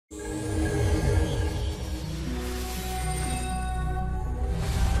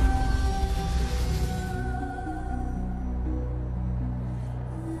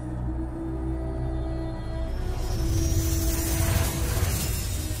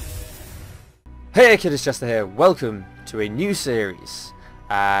Hey kid, it's Jester here. Welcome to a new series,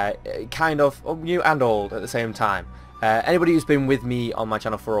 kind of new and old at the same time. Anybody who's been with me on my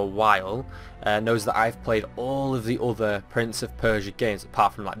channel for a while knows that I've played all of the other Prince of Persia games,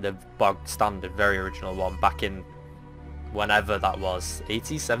 apart from like the bog standard, very original one back in whenever that was,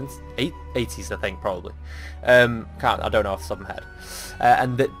 80s, 80s I think probably. I don't know off the top of my head.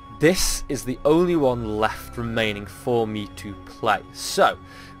 And that this is the only one left remaining for me to play. So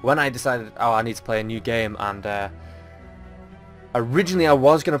when I decided, I need to play a new game, and originally I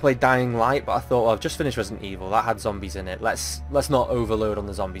was going to play Dying Light, but I thought, well, I've just finished Resident Evil, that had zombies in it, let's not overload on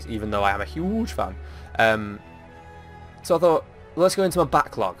the zombies, even though I am a huge fan. So I thought, let's go into my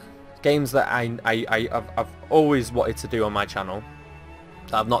backlog, games that I've always wanted to do on my channel,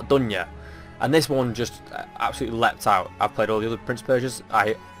 that I've not done yet, and this one just absolutely leapt out. I've played all the other Prince of Persias.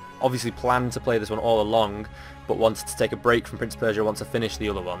 I obviously planned to play this one all along, but wanted to take a break from Prince of Persia once I finished the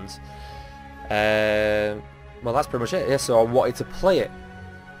other ones. Well, that's pretty much it. Yeah, so I wanted to play it.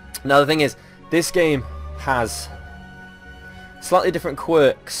 Now the thing is, this game has slightly different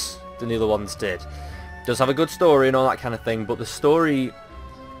quirks than the other ones did. It does have a good story and all that kind of thing, but the story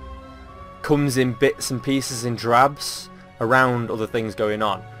comes in bits and pieces, in drabs, around other things going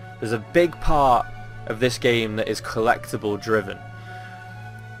on. There's a big part of this game that is collectible driven.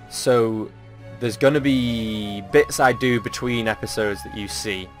 So there's going to be bits I do between episodes that you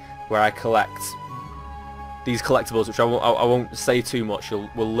see where I collect these collectibles, which I won't say too much. We'll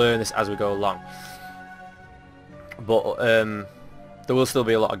learn this as we go along. But there will still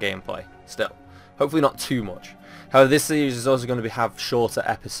be a lot of gameplay still. Hopefully not too much. However, this series is also going to have shorter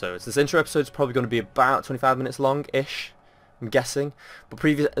episodes. This intro episode is probably going to be about 25 minutes long-ish, I'm guessing. But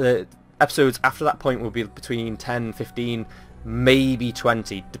previous episodes after that point will be between 10, 15, maybe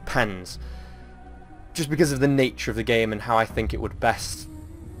 20, depends. Just because of the nature of the game and how I think it would best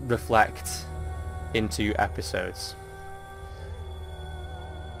reflect into episodes.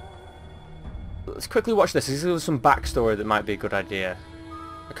 Let's quickly watch this. This is some backstory that might be a good idea.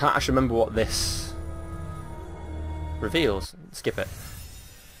 I can't actually remember what this reveals. Skip it.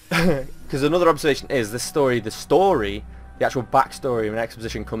 Because another observation is this story, the actual backstory and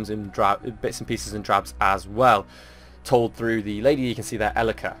exposition comes in bits and pieces and drabs as well, told through the lady you can see there,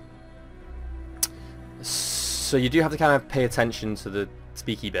 Elika. So you do have to kind of pay attention to the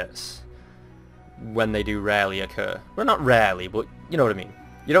speaky bits when they do rarely occur. Well, not rarely, but you know what I mean.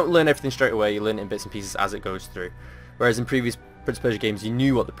 You don't learn everything straight away, you learn it in bits and pieces as it goes through. Whereas in previous Prince of Persia games you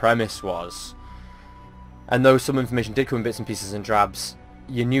knew what the premise was. And though some information did come in bits and pieces and drabs,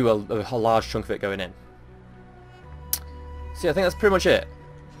 you knew a large chunk of it going in. So yeah, I think that's pretty much it.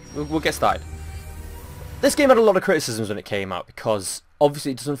 We'll get started. This game had a lot of criticisms when it came out because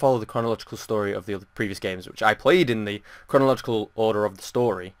obviously it doesn't follow the chronological story of the other previous games, which I played in the chronological order of the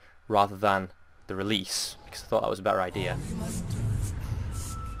story rather than the release, because I thought that was a better idea.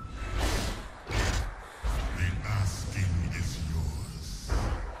 The asking is yours.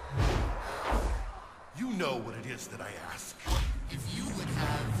 You know what it is that I ask. If you would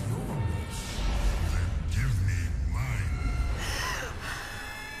have your wish, then give me mine.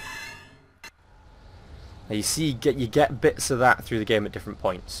 Now you see, you get bits of that through the game at different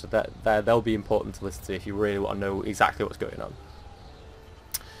points, so they'll be important to listen to if you really want to know exactly what's going on.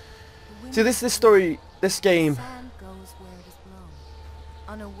 So this game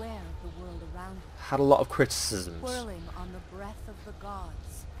had a lot of criticisms. Whirling on the breath of the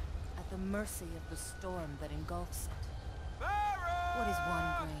gods, at the mercy of the storm that engulfs it. What is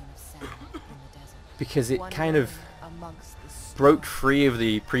one grain of sand in the desert? Because it kind of broke free of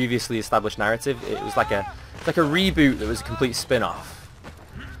the previously established narrative. It was like a reboot that was a complete spin-off.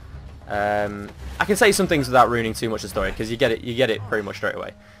 I can say some things without ruining too much of the story because you get it pretty much straight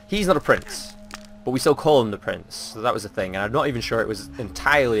away. He's not a prince, but we still call him the prince, so that was the thing, and I'm not even sure it was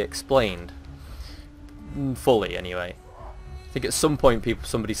entirely explained fully anyway. I think at some point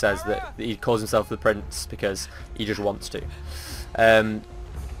somebody says that he calls himself the prince because he just wants to.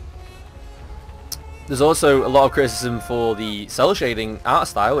 There's also a lot of criticism for the cell shading art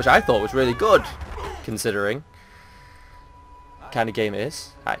style, which I thought was really good considering the kind of game it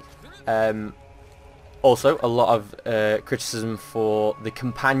is. Hi. Also, a lot of criticism for the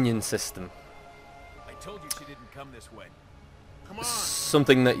companion system. I told you she didn't come this way. Come on.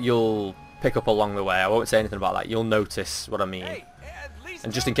 Something that you'll pick up along the way. I won't say anything about that. You'll notice what I mean. Hey, at least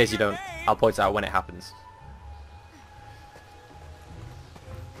And just in case you don't, I'll point out when it happens.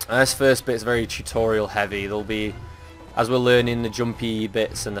 This first bit is very tutorial heavy. There'll be, as we're learning the jumpy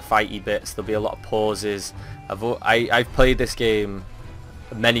bits and the fighty bits, there'll be a lot of pauses. I've played this game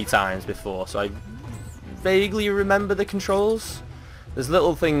many times before, so I vaguely remember the controls. There's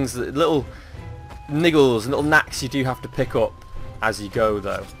little things, little niggles and little knacks you do have to pick up as you go,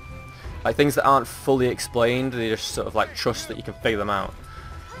 though. Like things that aren't fully explained, they just sort of like trust that you can figure them out.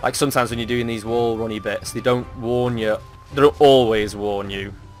 Like sometimes when you're doing these wall runny bits, they don't warn you. They don't always warn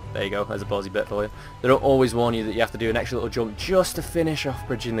you. There you go, there's a ballsy bit for you. They don't always warn you that you have to do an extra little jump just to finish off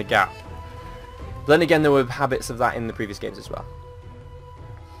bridging the gap. But then again, there were habits of that in the previous games as well.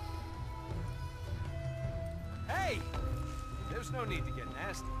 Hey! There's no need to get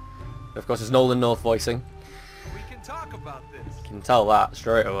nasty. Of course, it's Nolan North voicing. We can talk about this. You can tell that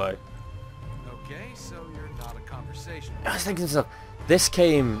straight away. Okay, so you're not a conversation. I was thinking to myself, this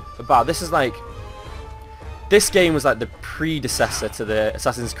came about, this game was like the predecessor to the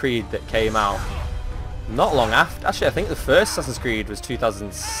Assassin's Creed that came out not long after. Actually, I think the first Assassin's Creed was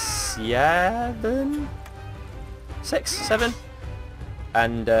 2007? 6? 7?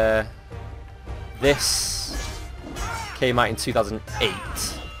 And this came out in 2008.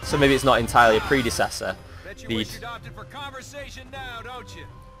 So maybe it's not entirely a predecessor. Bet you wish you'd opted for conversation now, don't you?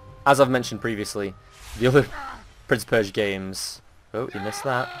 As I've mentioned previously, the other Prince of Persia games... Oh, you missed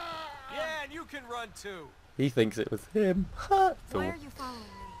that. Yeah, and you can run too. He thinks it was him. Ha! Why are you following me?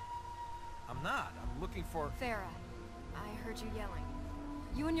 I'm not. I'm looking for Farah, I heard you yelling.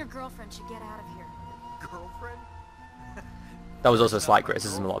 You and your girlfriend should get out of here. girlfriend. That was also a slight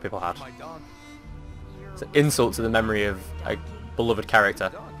criticism a lot of people had. My donkey. It's an insult to the memory of a beloved character.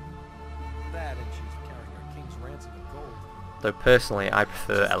 Donkey. That and she's carrying our king's ransom of gold. Though personally, I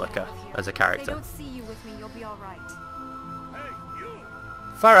prefer Just get Elika out of here. as a If they character. don't see you with me, you'll be all right.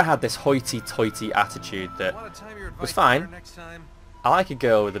 Farah had this hoity-toity attitude that Want to time your was advice fine. better next time? I like a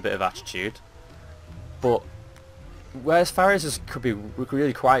girl with a bit of attitude, but whereas Farah's could be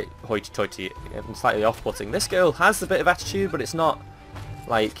really quite hoity-toity and slightly off-putting, this girl has a bit of attitude, but it's not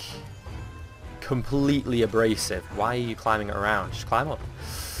like completely abrasive. Why are you climbing around? Just climb up.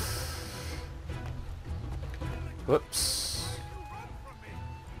 Whoops.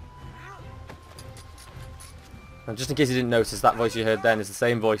 And just in case you didn't notice, that voice you heard then is the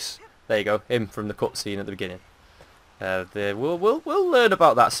same voice. There you go, him from the cutscene at the beginning. We'll learn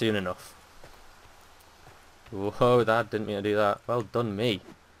about that soon enough. Whoa, that didn't mean to do that. Well done, me.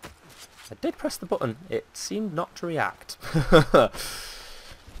 I did press the button. It seemed not to react.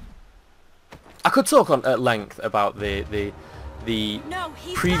 I could talk on at length about the No,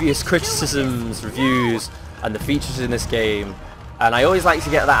 he's previous nothing to do with criticisms, reviews, and the features in this game. And I always like to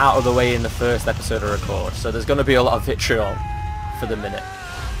get that out of the way in the first episode I record, so there's going to be a lot of vitriol for the minute.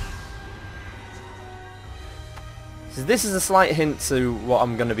 So this is a slight hint to what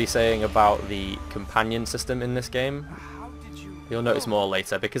I'm going to be saying about the companion system in this game. How did you? You'll notice more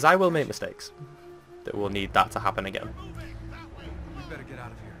later, because I will make mistakes that will need that to happen again. We better get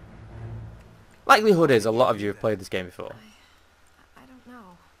out of here. Likelihood is a lot of you have played this game before, I don't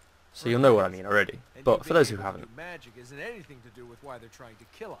know. so you'll know what I mean already. And But you for those who being able to haven't, do magic isn't anything to do with why they're trying to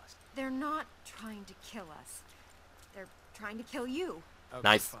kill us. They're not trying to kill us. They're trying to kill you. Okay,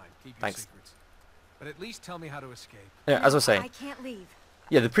 Nice. Fine. Keep your Thanks. secrets. But at least tell me how to escape. yeah, as I was No, saying, I can't leave.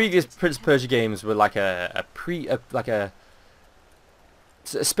 yeah, the previous Prince of Persia games were like a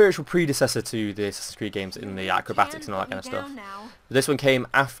spiritual predecessor to the Assassin's Creed games in the acrobatics and all that kind of stuff. This one came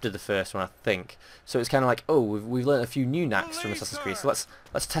after the first one, I think. So it's kind of like, oh, we've learned a few new knacks from Assassin's Creed, so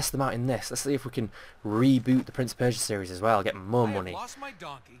let's test them out in this. Let's see if we can reboot the Prince of Persia series as well, get more I have money. lost my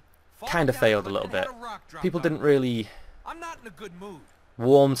donkey, Kind of fallen down failed a cliff little and had bit. a rock dropped People on didn't me. really I'm not in a good mood.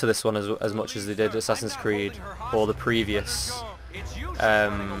 warm to this one as much as they did Assassin's Creed or the previous It's you she's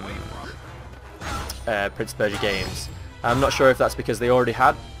running away from. Prince of Persia games. I'm not sure if that's because they already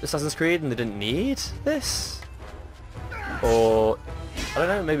had Assassin's Creed and they didn't need this, or I don't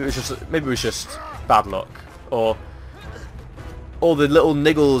know. Maybe it was just bad luck, or all the little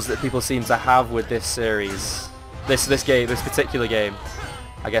niggles that people seem to have with this series, this particular game.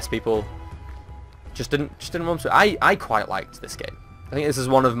 I guess people just didn't want to. I quite liked this game. I think this is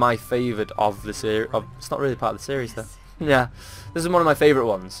one of my favourite of the series. It's not really part of the series though. Yeah, this is one of my favourite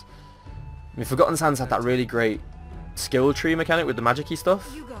ones. I mean, Forgotten Sands had that really great skill tree mechanic with the magic-y stuff.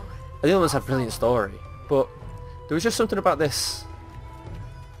 You go. And the other ones had brilliant story, but there was just something about this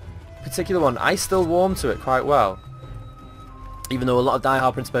particular one. I still warm to it quite well, even though a lot of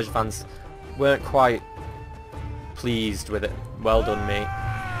die-hard Prince of Persia fans weren't quite pleased with it. Well done, me.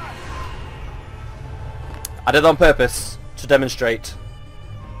 I did it on purpose to demonstrate.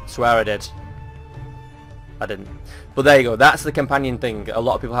 Swear I did. I didn't. But there you go. That's the companion thing a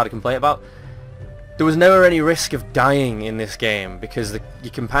lot of people had a complaint about. There was never any risk of dying in this game because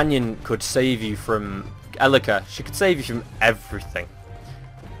your companion could save you from Elika. She could save you from everything.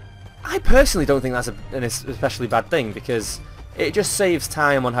 I personally don't think that's an especially bad thing because it just saves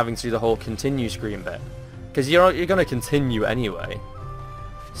time on having to do the whole continue screen bit. Because you're going to continue anyway.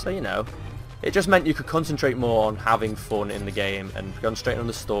 So, you know, it just meant you could concentrate more on having fun in the game and concentrate on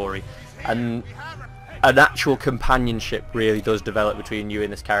the story. And an actual companionship really does develop between you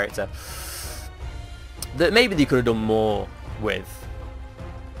and this character that maybe they could have done more with.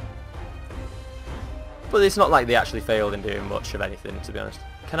 But it's not like they actually failed in doing much of anything, to be honest.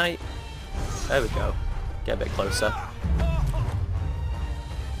 Can I... There we go. Get a bit closer.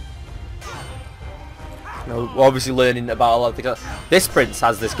 No, we're obviously learning about a lot of things. This prince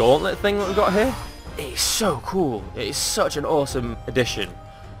has this gauntlet thing that we've got here. It's so cool. It is such an awesome addition.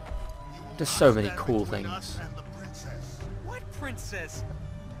 There's so many cool things. What princess?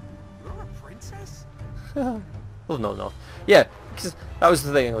 You're a princess? Oh, no. Yeah, because that was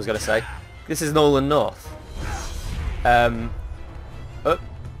the thing I was going to say. This is Nolan North. Oh.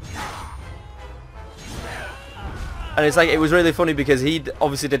 And it's like, it was really funny because he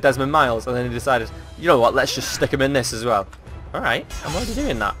obviously did Desmond Miles and then he decided, you know what, let's just stick him in this as well. Alright, I'm already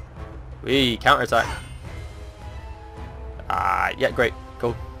doing that. Wee, counterattack. Yeah, great,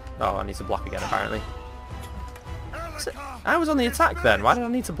 cool. Oh, I need to block again apparently. So, I was on the attack then, why did I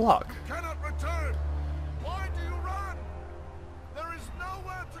need to block? Cannot return. Why do you run? There is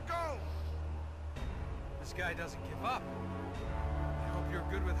nowhere to go. This guy doesn't give up. I hope you're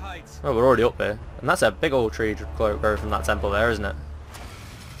good with heights. Oh, we're already up there. And that's a big old tree growing from that temple there, isn't it?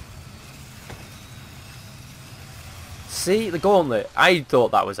 See, the gauntlet. I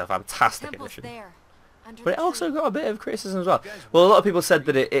thought that was a fantastic addition. But it also got a bit of criticism as well. Well, a lot of people said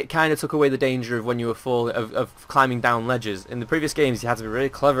that it kind of took away the danger of when you were of climbing down ledges. In the previous games, you had to be really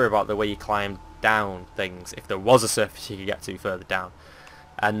clever about the way you climbed down things, if there was a surface you could get to further down.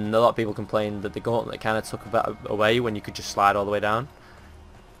 And a lot of people complained that the gauntlet kind of took that away when you could just slide all the way down.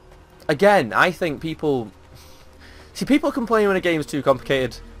 Again, I think people... See, people complain when a game's too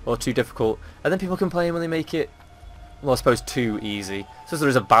complicated or too difficult, and then people complain when they make it, well, I suppose too easy. So there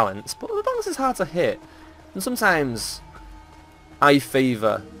is a balance, but the balance is hard to hit. And sometimes I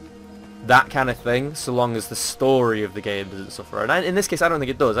favour that kind of thing, so long as the story of the game doesn't suffer. And in this case, I don't think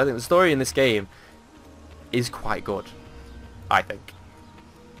it does. I think the story in this game is quite good, I think.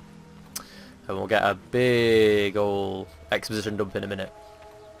 And we'll get a big old exposition dump in a minute.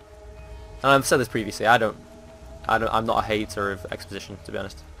 And I've said this previously, I'm not a hater of exposition, to be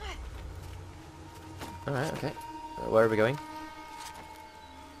honest. Alright, okay. Where are we going?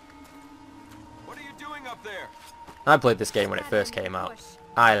 What are you doing up there? I played this game when it first came out.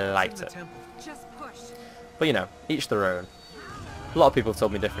 I liked it. But you know, each their own. A lot of people have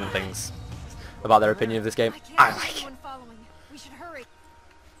told me different things about their opinion of this game. I like it.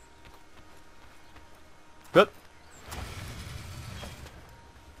 Whoop.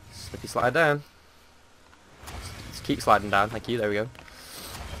 Slippy slide down. Just keep sliding down, thank you, there we go.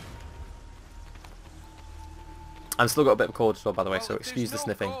 I've still got a bit of a cold as well, by the way, so excuse the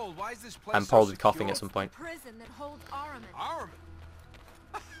sniffing. I'm probably coughing at some point.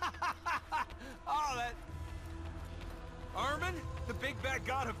 Oh, that... Armin? The big bad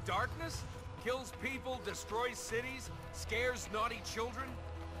god of darkness? Kills people, destroys cities, scares naughty children?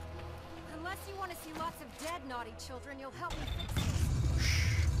 Unless you want to see lots of dead naughty children, you'll help me fix this.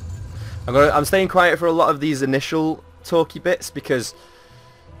 I'm staying quiet for a lot of these initial talky bits because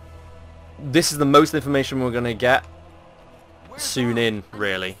this is the most information we're going to get soon in,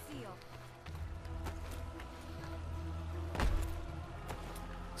 really.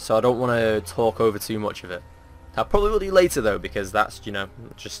 So I don't want to talk over too much of it. I probably will do later though, because that's, you know,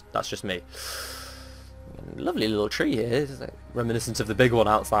 that's just me. Lovely little tree here, it's like reminiscent of the big one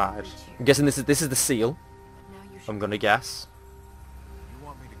outside. I'm guessing this is the seal. I'm gonna guess. You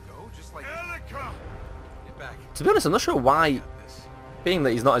want me to go? Just like... Elika! Get back. To be honest, I'm not sure why, being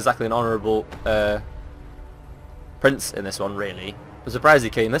that he's not exactly an honourable prince in this one, really. I'm surprised he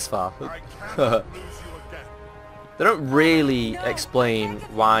came this far. They don't really explain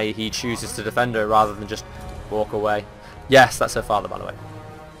why he chooses to defend her rather than just walk away. Yes, that's her father, by the way.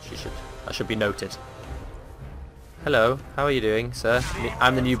 That should be noted. Hello, how are you doing, sir?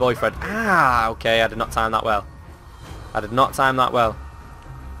 I'm the new boyfriend. Ah, okay, I did not time that well. I did not time that well.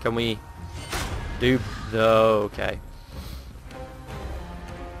 Can we do... No, okay.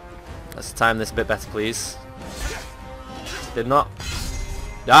 Let's time this a bit better, please. Did not.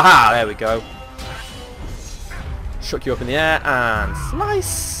 Ah, there we go. Shook you up in the air and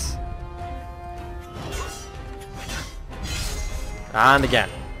slice. And again.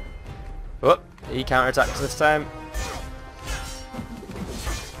 Whoop, he counterattacks this time.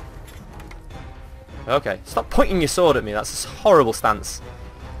 Okay, stop pointing your sword at me, that's a horrible stance.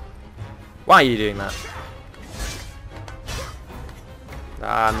 Why are you doing that?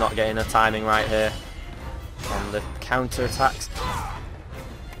 I'm not getting the timing right here on the counter attacks.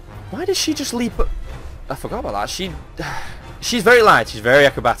 Why did she just leap up? I forgot about that. She's very light. She's very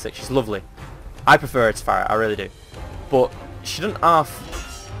acrobatic. She's lovely. I prefer her to Farah. I really do. But she doesn't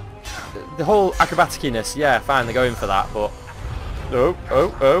half the whole acrobatic-iness. Yeah, fine. They're going for that. But no,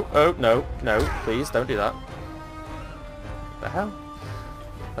 no, please don't do that. What the hell?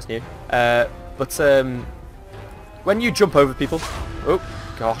 That's new. But when you jump over people, oh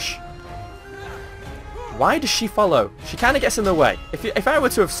gosh. Why does she follow? She kind of gets in the way. If I were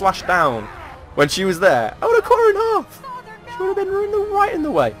to have slashed down when she was there, I would have cut her in half. She would have been right in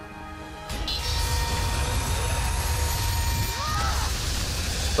the way.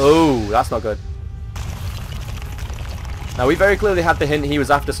 Oh, that's not good. Now we very clearly had the hint he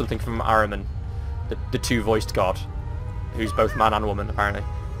was after something from Ahriman, the two-voiced god, who's both man and woman apparently.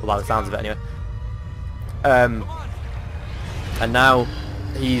 Well, by the sounds of it anyway. And now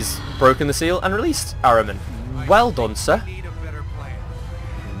he's broken the seal and released Ahriman. Well done, sir.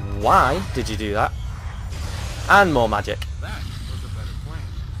 Why did you do that? And more magic.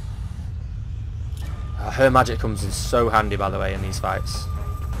 Her magic comes in so handy, by the way, in these fights.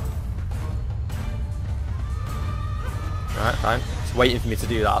 Alright, fine. It's waiting for me to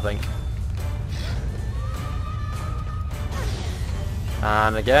do that, I think.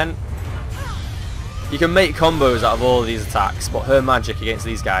 And again, you can make combos out of all of these attacks, but her magic against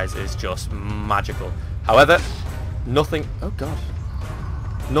these guys is just magical. However, nothing... Oh god.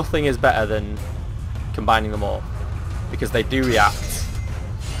 Nothing is better than combining them all, because they do react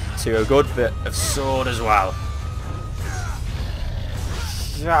to a good bit of sword as well.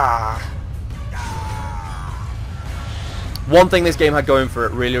 One thing this game had going for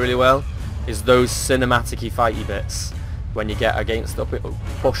it really, really well is those cinematic-y fighty bits. When you get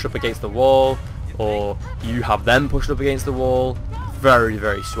pushed up against the wall, or you have them pushed up against the wall. Very,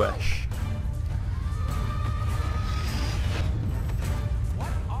 very swish. What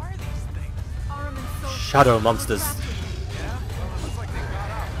are these things? Shadow monsters. Yeah? Looks like they got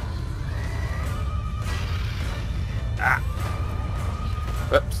out. Ah.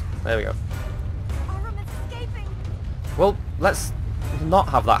 Whoops. There we go. Well, let's not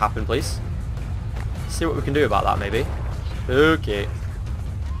have that happen, please. See what we can do about that, maybe. Okay.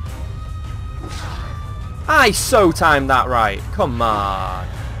 I so timed that right. Come on.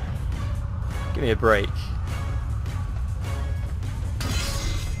 Give me a break.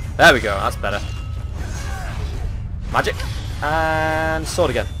 There we go. That's better. Magic. And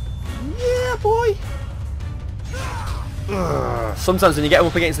sword again. Yeah, boy. Ugh. Sometimes when you get them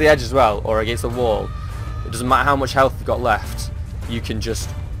up against the edge as well, or against the wall, it doesn't matter how much health you've got left, you can just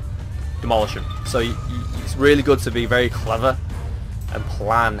demolish them. So it's really good to be very clever and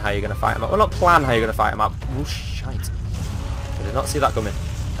plan how you're going to fight them out. Well, not plan how you're going to fight them out. Oh, shite. I did not see that coming.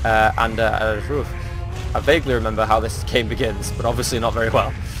 I vaguely remember how this game begins, but obviously not very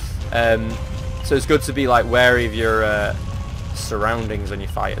well. So it's good to be like wary of your surroundings when you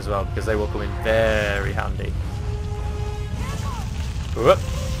fight as well, because they will come in very handy. Whoop.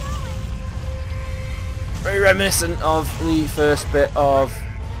 Very reminiscent of the first bit of...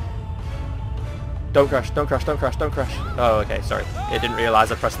 Don't crash, don't crash, don't crash, don't crash. Oh, okay, sorry. It didn't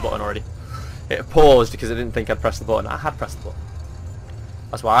realise I pressed the button already. It paused because it didn't think I'd pressed the button. I had pressed the button.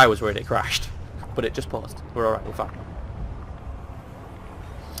 That's why I was worried it crashed. But it just paused. We're alright, we're fine.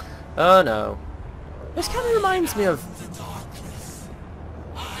 Oh no. This kind of reminds me of...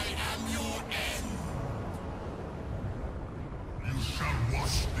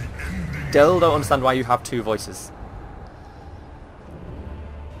 Still don't understand why you have two voices.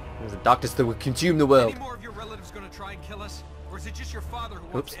 There's a darkness that will consume the world. Any more of your relatives gonna try and kill us? Or is it just your father who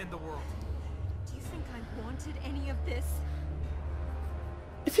wants to end the world? Do you think I wanted any of this?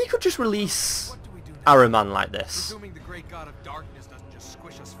 If he could just release Ahriman like this, Presuming the great god of darkness doesn't just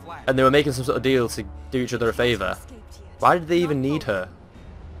squish us flat. and they were making some sort of deal to do each other a favour, why did they even need her?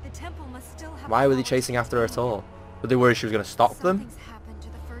 The temple must still have Why were they chasing after her at all? Were they worried she was going to stop them? Something's happened to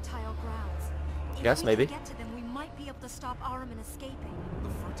the fertile grounds. If Yes, we maybe. can get to them, we might be able to stop Ahriman escaping. The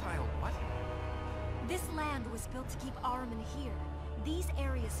fertile what? This land was built to keep Ahriman here. These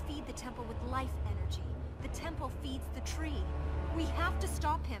areas feed the temple with life energy. The temple feeds the tree. We have to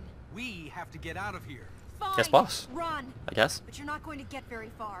stop him. We have to get out of here. Fine. Yes, boss. Run. I guess. But you're not going to get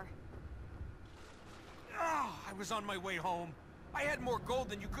very far. Oh, I was on my way home. I had more gold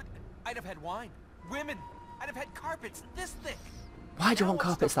than you could... I'd have had wine. Women. I'd have had carpets this thick. Why do you Now want I'm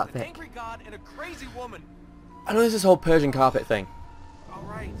carpets stuck that with an thick? angry god and a crazy woman. I know there's this whole Persian carpet thing, All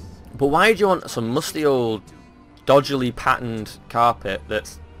right. but why do you want some musty old, dodgily patterned carpet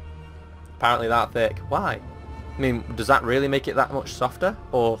that's apparently that thick? Why? I mean, does that really make it that much softer?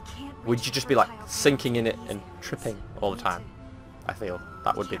 Or would you just be like sinking in it and tripping all the time? I feel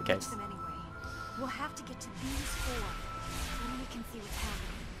that would be the case. We'll have to get to these 4, then we can see what's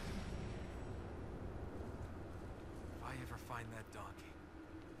happening. If I ever find that donkey,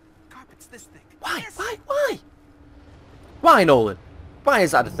 carpet's this thick. Why? Yes! Why? Why, Nolan? Why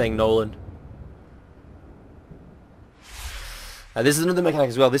is that a thing, Nolan? This is another mechanic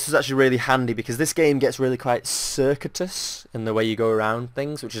as well. This is actually really handy because this game gets really quite circuitous in the way you go around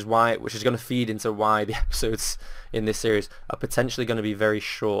things, which is going to feed into why the episodes in this series are potentially going to be very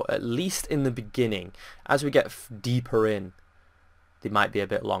short, at least in the beginning. As we get deeper in, they might be a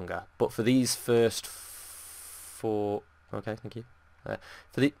bit longer. But for these first 4, okay, thank you.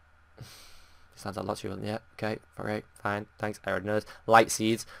 For the sounds a lot to you, yeah. Okay, alright, fine, thanks. I already know this. Light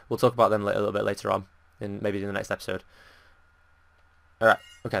seeds. We'll talk about them a little bit later on, maybe in the next episode. Alright,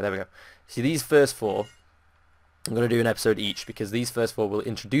 okay, there we go. See, these first 4, I'm going to do an episode each, because these first 4 will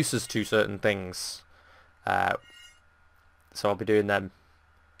introduce us to certain things. So I'll be doing them,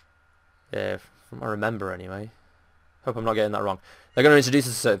 from what I remember anyway. Hope I'm not getting that wrong. They're going to introduce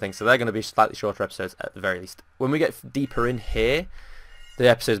us to certain things, so they're going to be slightly shorter episodes at the very least. When we get deeper in here, the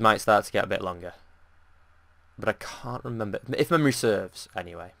episodes might start to get a bit longer. But I can't remember, if memory serves,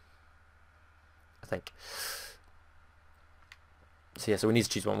 anyway. I think. So yeah, so we need to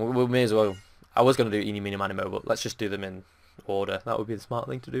choose one. We may as well. I was going to do Eeny, Meeny, Miny, Mo, but let's just do them in order. That would be the smart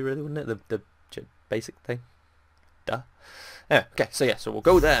thing to do, really, wouldn't it? The basic thing. Duh. Yeah, okay, so yeah, so we'll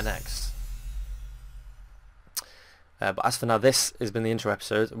go there next. But as for now, this has been the intro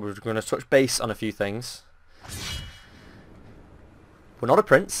episode. We're going to touch base on a few things. We're not a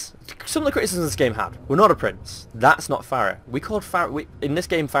prince. Some of the criticisms this game had. We're not a prince. That's not Farah. We called Farah... in this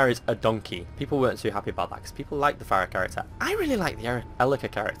game, Farah is a donkey. People weren't too happy about that because people like the Farah character. I really like the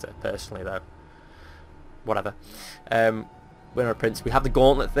Elika character, personally, though. Whatever. We're not a prince. We have the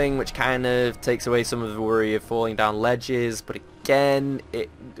gauntlet thing, which kind of takes away some of the worry of falling down ledges. But again,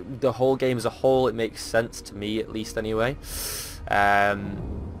 the whole game as a whole, it makes sense to me, at least, anyway.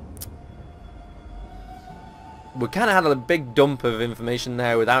 We kind of had a big dump of information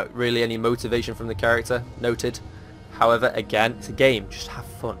there without really any motivation from the character, noted. However, again, it's a game, just have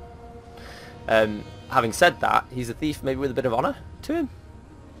fun. Having said that, he's a thief maybe with a bit of honour to him.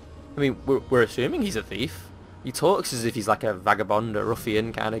 I mean, we're assuming he's a thief. He talks as if he's like a vagabond, a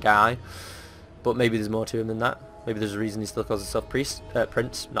ruffian kind of guy. But maybe there's more to him than that. Maybe there's a reason he still calls himself prince.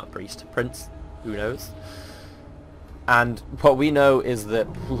 Prince. Who knows? And what we know is that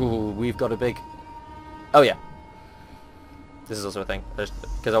we've got a big... Oh yeah. This is also a thing,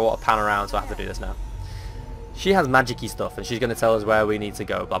 because I want to pan around, so I have to do this now. She has magic-y stuff, and she's going to tell us where we need to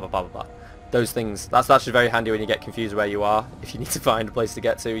go, blah, blah, blah, blah, blah. Those things, that's actually very handy when you get confused where you are. If you need to find a place to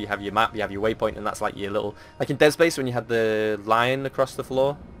get to, you have your map, you have your waypoint, and that's like your little... Like in Dead Space, when you had the line across the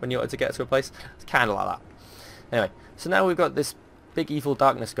floor, when you wanted to get to a place, it's kind of like that. Anyway, so now we've got this big evil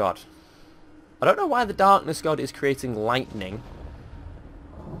darkness god. I don't know why the darkness god is creating lightning.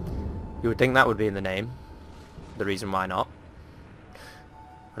 You would think that would be in the name. The reason why not.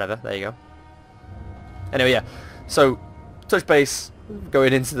 Whatever, there you go. Anyway, yeah. So, touch base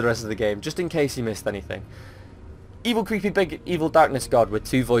going into the rest of the game, just in case you missed anything. Evil, creepy, big, evil darkness god with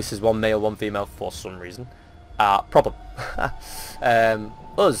 2 voices, 1 male, 1 female, for some reason. Problem.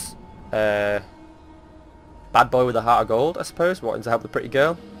 Us. Bad boy with a heart of gold, I suppose, wanting to help the pretty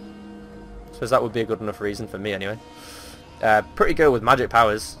girl. I suppose that would be a good enough reason for me, anyway. Pretty girl with magic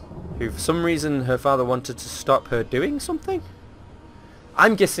powers, who for some reason her father wanted to stop her doing something?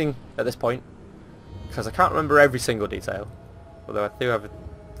 I'm guessing at this point, because I can't remember every single detail, although I do have a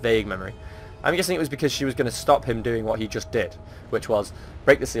vague memory. I'm guessing it was because she was going to stop him doing what he just did, which was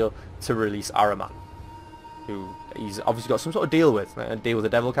break the seal to release Araman, who he's obviously got some sort of deal with, like a deal with the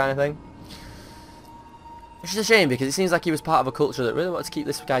devil kind of thing. Which is a shame, because it seems like he was part of a culture that really wanted to keep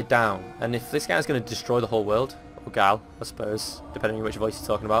this guy down, and if this guy's going to destroy the whole world, or gal, I suppose, depending on which voice you're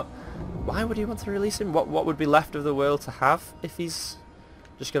talking about, why would he want to release him? What would be left of the world to have if he's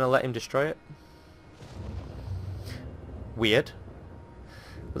just going to let him destroy it? Weird.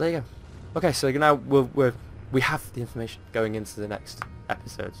 But there you go. Okay, so now we have the information going into the next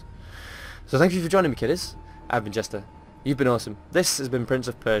episodes. So thank you for joining me, kiddies. I've been Jester. You've been awesome. This has been Prince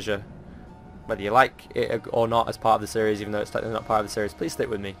of Persia. Whether you like it or not as part of the series, even though it's technically not part of the series, please stick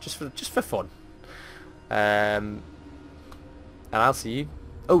with me, just for fun. And I'll see you.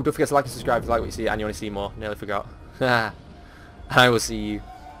 Oh, don't forget to like and subscribe if you like what you see and you want to see more. Nearly forgot. And I will see you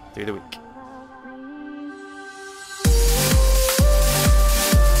through the week.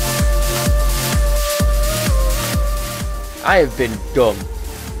 I have been dumb.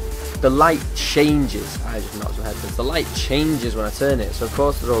 the light changes. I just knocked some headphones. The light changes when I turn it, so of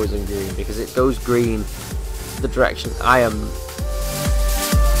course they're always in green because it goes green the direction I am